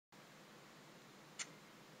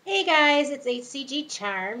Hey guys, it's HCG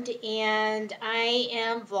Charmed, and I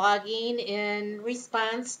am vlogging in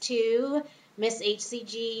response to Miss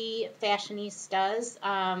HCG Fashionista's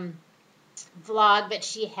vlog that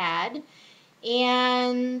she had.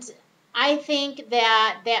 And I think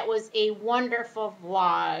that was a wonderful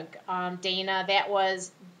vlog, Dana. That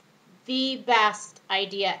was the best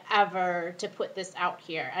idea ever to put this out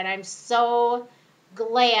here. And I'm so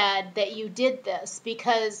glad that you did this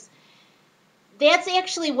because that's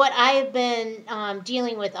actually what I've been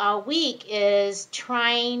dealing with all week, is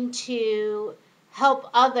trying to help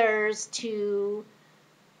others to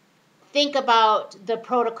think about the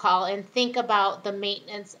protocol and think about the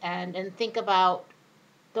maintenance end and think about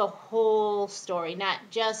the whole story, not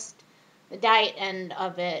just the diet end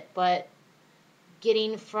of it, but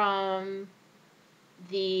getting from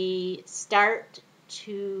the start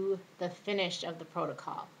to the finish of the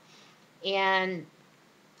protocol. And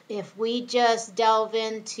if we just delve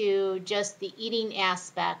into just the eating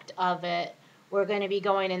aspect of it, we're going to be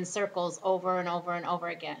going in circles over and over and over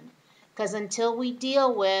again. Because until we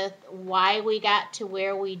deal with why we got to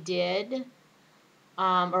where we did,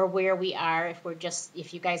 or where we are,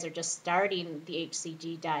 if you guys are just starting the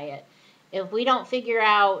HCG diet, if we don't figure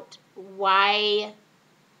out why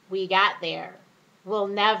we got there, we'll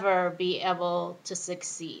never be able to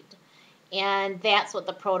succeed. And that's what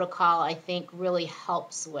the protocol, I think, really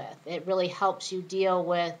helps with. It really helps you deal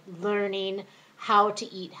with learning how to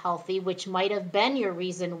eat healthy, which might have been your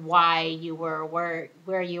reason why you were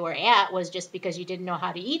where you were at, was just because you didn't know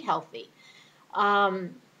how to eat healthy.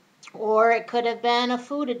 Or it could have been a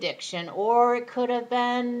food addiction, or it could have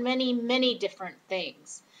been many, many different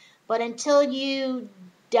things. But until you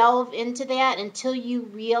delve into that, until you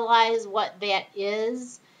realize what that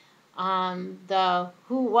is, the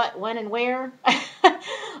who, what, when, and where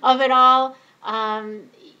of it all,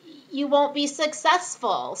 you won't be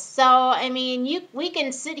successful. So, I mean, we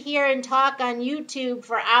can sit here and talk on YouTube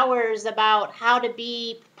for hours about how to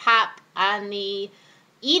be pop on the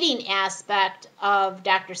eating aspect of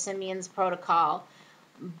Dr. Simeon's protocol.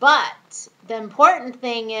 But the important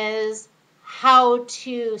thing is how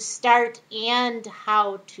to start and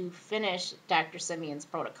how to finish Dr. Simeon's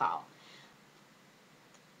protocol.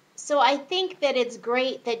 So I think that it's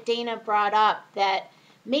great that Dana brought up that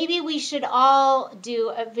maybe we should all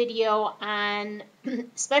do a video on,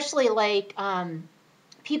 especially like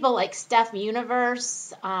people like Steph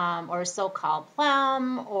Universe, or So-Called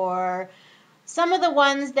Plum, or some of the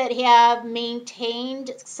ones that have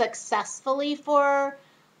maintained successfully for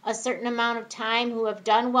a certain amount of time, who have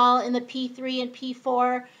done well in the P3 and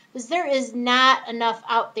P4, because there is not enough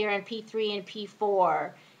out there in P3 and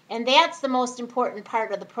P4. And that's the most important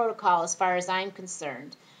part of the protocol as far as I'm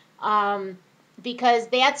concerned, because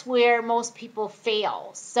that's where most people fail.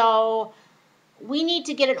 So we need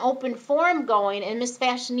to get an open forum going, and Miss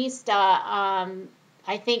Fashionista,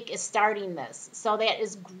 I think, is starting this. So that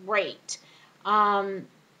is great.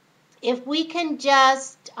 If we can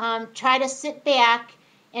just try to sit back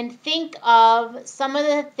and think of some of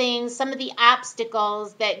the things, some of the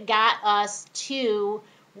obstacles that got us to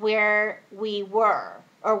where we were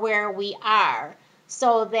or where we are,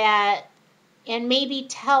 so that, and maybe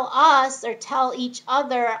tell us or tell each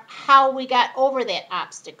other how we got over that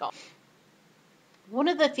obstacle. One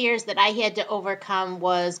of the fears that I had to overcome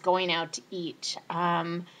was going out to eat.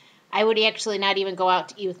 I would actually not even go out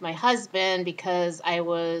to eat with my husband because I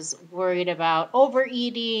was worried about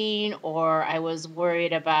overeating, or I was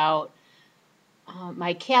worried about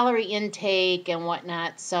my calorie intake and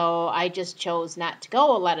whatnot. So I just chose not to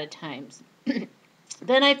go a lot of times.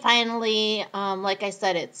 Then I finally, like I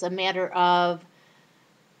said, it's a matter of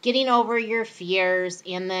getting over your fears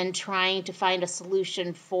and then trying to find a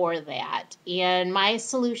solution for that. And my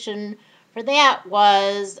solution for that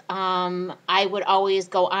was I would always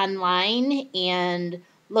go online and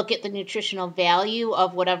look at the nutritional value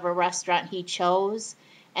of whatever restaurant he chose,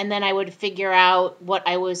 and then I would figure out what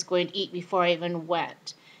I was going to eat before I even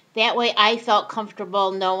went. That way I felt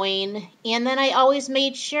comfortable knowing, and then I always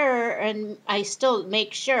made sure, and I still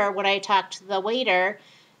make sure when I talk to the waiter,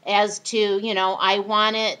 as to, I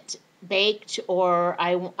want it baked, or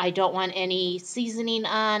I don't want any seasoning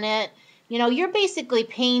on it. You're basically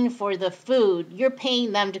paying for the food. You're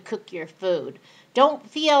paying them to cook your food. Don't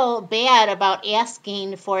feel bad about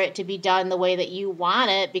asking for it to be done the way that you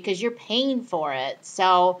want it, because you're paying for it.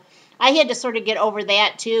 So I had to sort of get over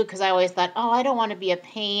that too, because I always thought, oh, I don't want to be a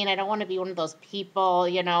pain. I don't want to be one of those people,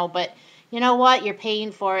 but you know what? You're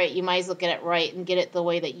paying for it. You might as well get it right and get it the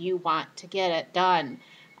way that you want to get it done.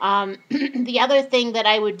 The other thing that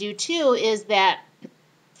I would do too is that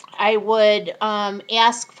I would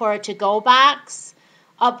ask for a to-go box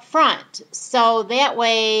up front. So that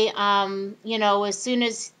way, as soon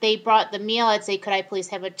as they brought the meal, I'd say, could I please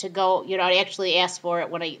have a to-go? I'd actually ask for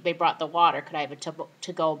it when they brought the water. Could I have a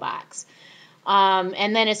to-go box?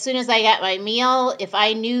 And then as soon as I got my meal, if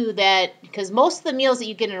I knew that, because most of the meals that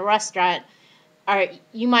you get in a restaurant are,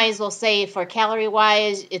 you might as well say for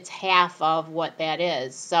calorie-wise, it's half of what that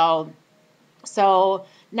is. So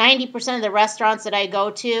 90% of the restaurants that I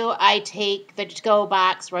go to, I take the to-go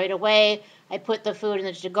box right away. I put the food in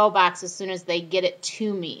the to-go box as soon as they get it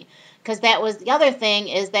to me. Because that was the other thing,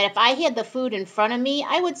 is that if I had the food in front of me,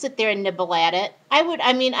 I would sit there and nibble at it. I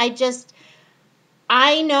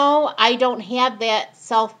know I don't have that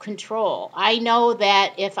self-control. I know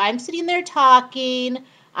that if I'm sitting there talking,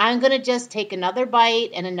 I'm going to just take another bite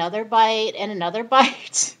and another bite and another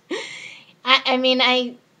bite.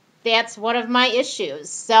 That's one of my issues.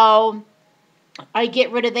 So I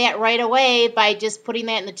get rid of that right away by just putting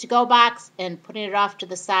that in the to-go box and putting it off to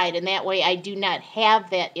the side. And that way I do not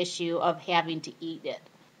have that issue of having to eat it.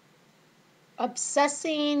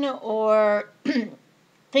 Obsessing or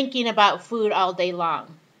thinking about food all day long.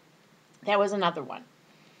 That was another one.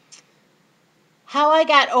 How I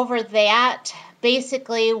got over that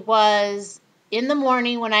basically was in the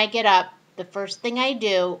morning when I get up, the first thing I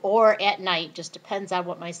do, or at night, just depends on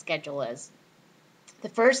what my schedule is. The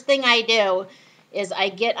first thing I do is I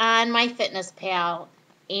get on my Fitness Pal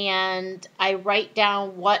and I write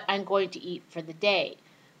down what I'm going to eat for the day.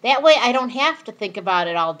 That way I don't have to think about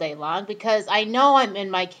it all day long because I know I'm in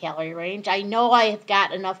my calorie range. I know I've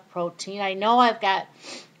got enough protein. I know I've got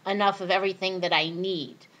enough of everything that I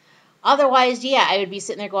need. Otherwise, yeah, I would be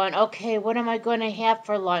sitting there going, okay, what am I going to have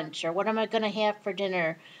for lunch? Or what am I going to have for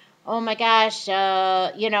dinner? Oh my gosh,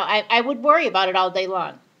 I would worry about it all day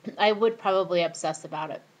long. I would probably obsess about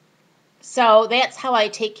it. So that's how I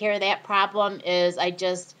take care of that problem, is I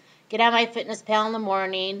just get on my Fitness Pal in the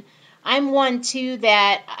morning. I'm one, too,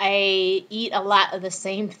 that I eat a lot of the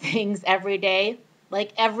same things every day.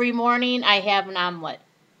 Like every morning I have an omelet.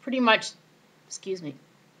 Pretty much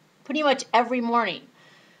every morning.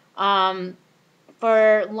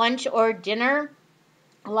 For lunch or dinner,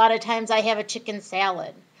 a lot of times I have a chicken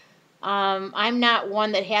salad. I'm not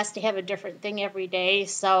one that has to have a different thing every day,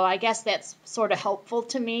 so I guess that's sort of helpful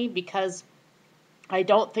to me because I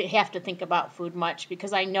don't have to think about food much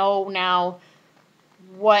because I know now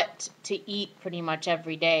what to eat pretty much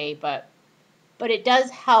every day, but it does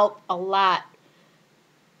help a lot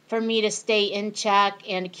for me to stay in check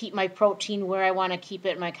and keep my protein where I want to keep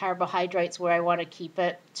it, my carbohydrates where I want to keep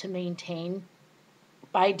it, to maintain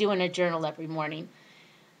by doing a journal every morning.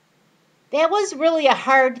 That was really a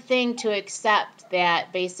hard thing to accept,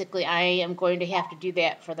 that basically I am going to have to do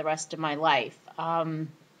that for the rest of my life. I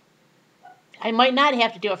might not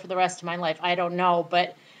have to do it for the rest of my life. I don't know,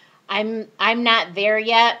 but I'm not there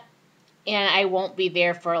yet, and I won't be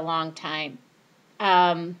there for a long time.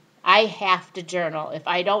 I have to journal. If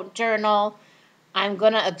I don't journal, I'm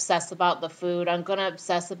going to obsess about the food. I'm going to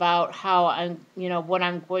obsess about what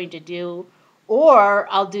I'm going to do, or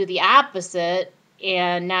I'll do the opposite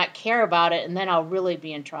and not care about it, and then I'll really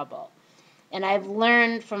be in trouble. And I've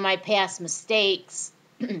learned from my past mistakes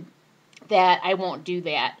that I won't do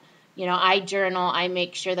that. I journal, I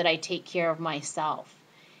make sure that I take care of myself.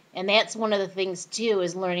 And that's one of the things, too,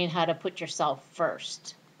 is learning how to put yourself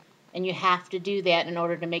first. And you have to do that in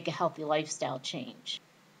order to make a healthy lifestyle change.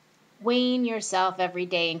 Weighing yourself every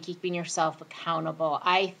day and keeping yourself accountable,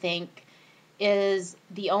 I think, is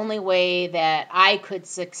the only way that I could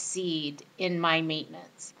succeed in my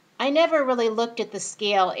maintenance. I never really looked at the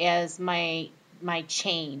scale as my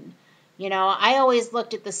chain. I always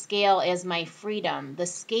looked at the scale as my freedom. The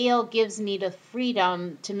scale gives me the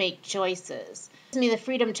freedom to make choices. It gives me the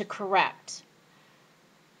freedom to correct.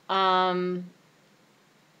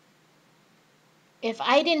 If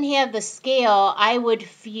I didn't have the scale, I would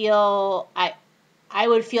feel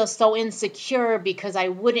so insecure because I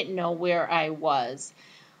wouldn't know where I was.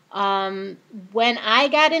 When I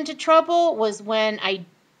got into trouble was when I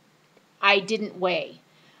didn't weigh.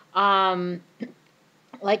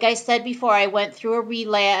 Like I said before, I went through a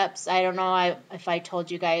relapse. I don't know if I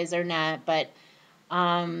told you guys or not, but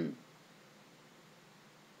part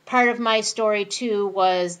of my story too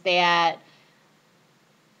was that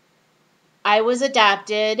I was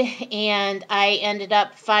adopted, and I ended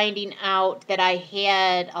up finding out that I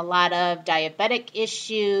had a lot of diabetic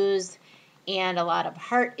issues and a lot of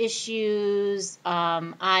heart issues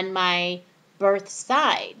on my birth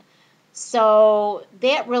side. So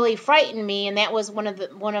that really frightened me, and that was one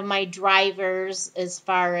of my drivers as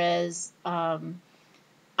far as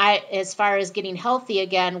getting healthy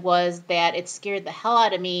again, was that it scared the hell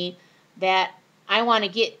out of me that I want to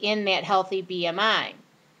get in that healthy BMI.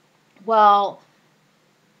 Well,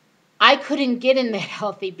 I couldn't get in that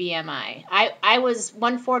healthy BMI. I was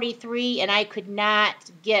 143 and I could not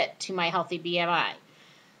get to my healthy BMI.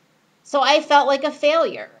 So I felt like a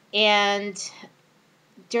failure. And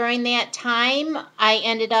during that time, I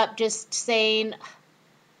ended up just saying,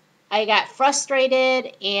 I got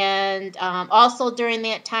frustrated. And also during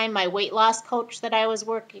that time, my weight loss coach that I was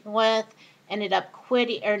working with ended up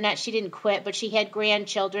quitting, or not, she didn't quit, but she had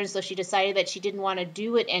grandchildren, so she decided that she didn't want to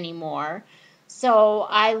do it anymore. So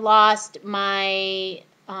I lost my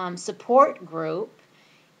support group,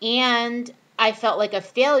 and I felt like a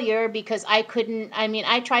failure because I couldn't,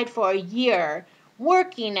 I tried for a year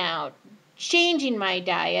working out, changing my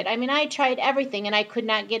diet. I tried everything and I could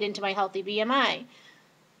not get into my healthy BMI.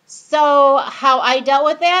 So how I dealt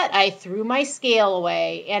with that, I threw my scale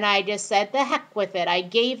away and I just said the heck with it. I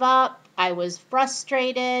gave up. I was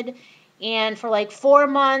frustrated. And for like 4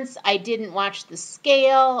 months, I didn't watch the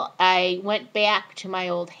scale. I went back to my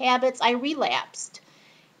old habits. I relapsed.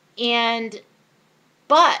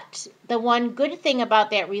 But the one good thing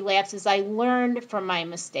about that relapse is I learned from my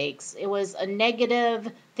mistakes. It was a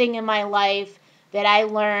negative thing in my life that I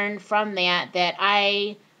learned from that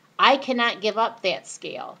I cannot give up that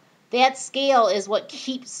scale. That scale is what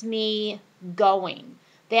keeps me going.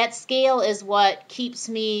 That scale is what keeps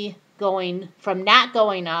me going from not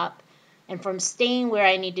going up and from staying where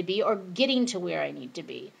I need to be or getting to where I need to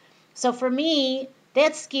be. So for me,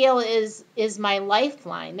 that scale is my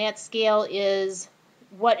lifeline. That scale is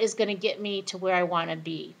what is going to get me to where I want to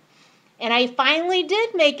be. And I finally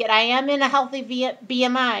did make it. I am in a healthy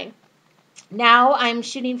BMI. Now I'm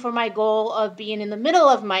shooting for my goal of being in the middle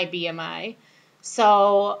of my BMI,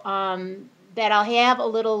 so that I'll have a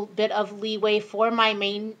little bit of leeway for my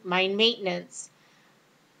maintenance,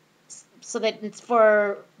 so that it's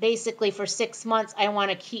for basically for 6 months I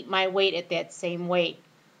want to keep my weight at that same weight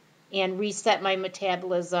and reset my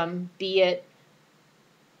metabolism, be it,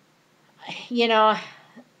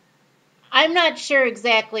 I'm not sure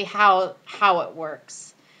exactly how it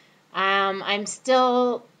works. I'm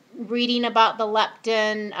still reading about the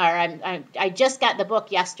leptin, or I just got the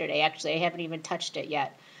book yesterday. Actually, I haven't even touched it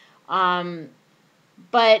yet.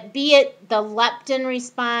 But be it the leptin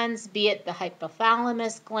response, be it the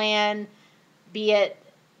hypothalamus gland, be it,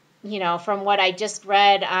 from what I just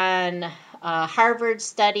read on a Harvard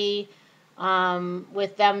study,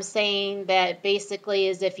 with them saying that basically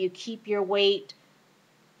is if you keep your weight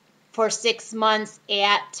for 6 months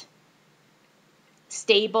at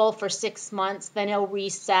stable for 6 months, then it'll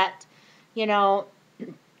reset,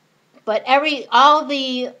 but all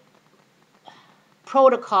the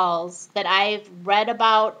protocols that I've read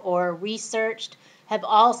about or researched have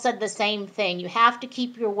all said the same thing. You have to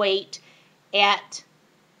keep your weight at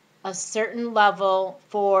a certain level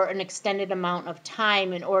for an extended amount of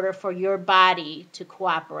time in order for your body to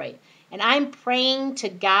cooperate. And I'm praying to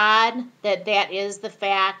God that that is the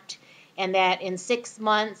fact, and that in 6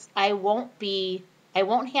 months I won't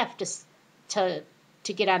have to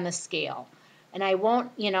get on the scale, and I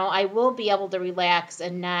will be able to relax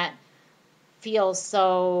and not feel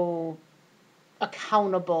so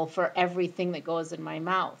accountable for everything that goes in my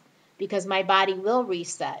mouth, because my body will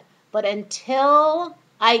reset. But until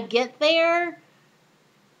I get there,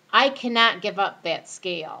 I cannot give up that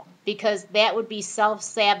scale, because that would be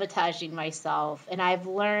self-sabotaging myself, and I've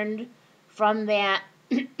learned from that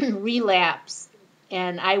relapse,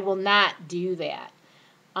 and I will not do that.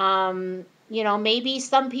 Maybe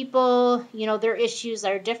some people, their issues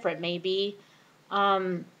are different. Maybe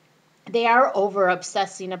they are over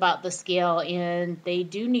obsessing about the scale and they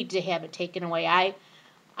do need to have it taken away.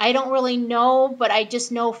 I don't really know, but I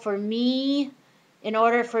just know for me, in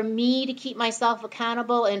order for me to keep myself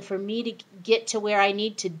accountable and for me to get to where I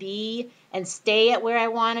need to be and stay at where I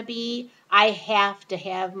want to be, I have to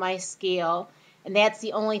have my scale. And that's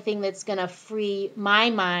the only thing that's going to free my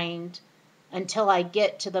mind until I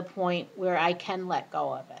get to the point where I can let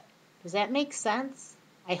go of it. Does that make sense?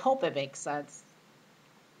 I hope it makes sense.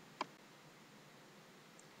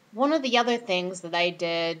 One of the other things that I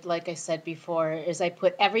did, like I said before, is I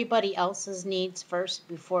put everybody else's needs first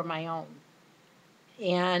before my own.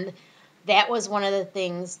 And that was one of the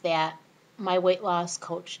things that my weight loss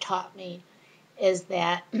coach taught me, is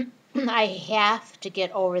that I have to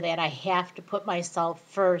get over that. I have to put myself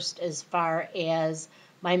first as far as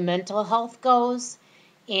my mental health goes,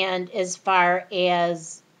 and as far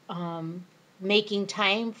as making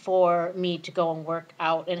time for me to go and work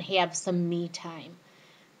out and have some me time.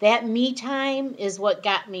 That me time is what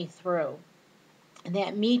got me through. And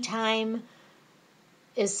that me time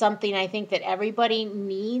is something I think that everybody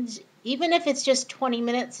needs even if it's just 20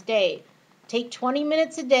 minutes a day. Take 20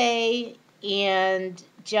 minutes a day and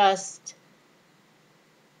just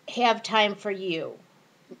have time for you,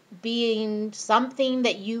 being something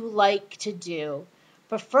that you like to do,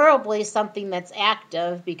 preferably something that's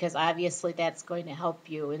active, because obviously that's going to help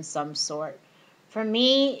you in some sort. For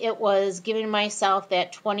me, it was giving myself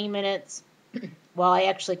that 20 minutes. Well, I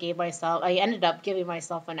ended up giving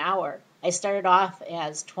myself an hour. I started off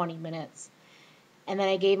as 20 minutes, and then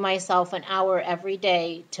I gave myself an hour every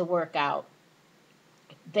day to work out.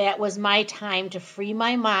 That was my time to free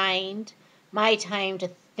my mind, my time to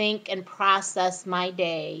think and process my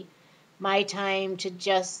day, my time to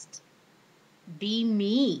just be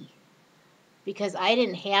me, because I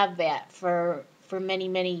didn't have that for many,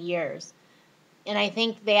 many years. And I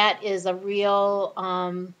think that is a real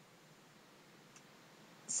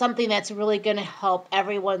something that's really going to help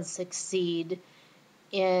everyone succeed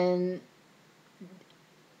in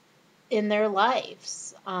their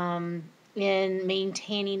lives, in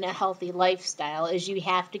maintaining a healthy lifestyle, is you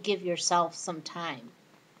have to give yourself some time.